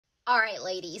All right,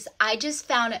 ladies, I just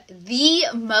found the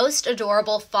most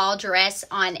adorable fall dress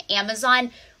on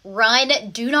Amazon. Run,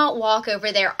 do not walk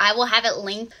over there. I will have it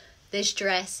linked. This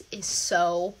dress is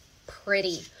so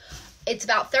pretty. It's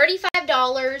about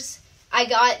 $35. I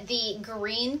got the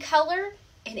green color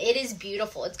and it is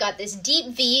beautiful. It's got this deep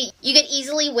V. You could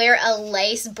easily wear a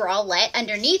lace bralette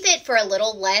underneath it for a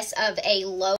little less of a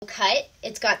low cut.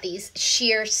 It's got these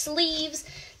sheer sleeves,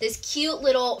 this cute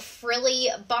little frilly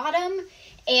bottom,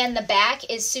 and the back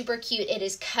is super cute. It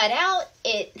is cut out.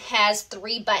 It has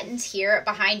 3 buttons here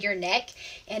behind your neck,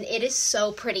 and it is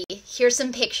so pretty. Here's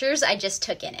some pictures I just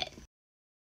took in it.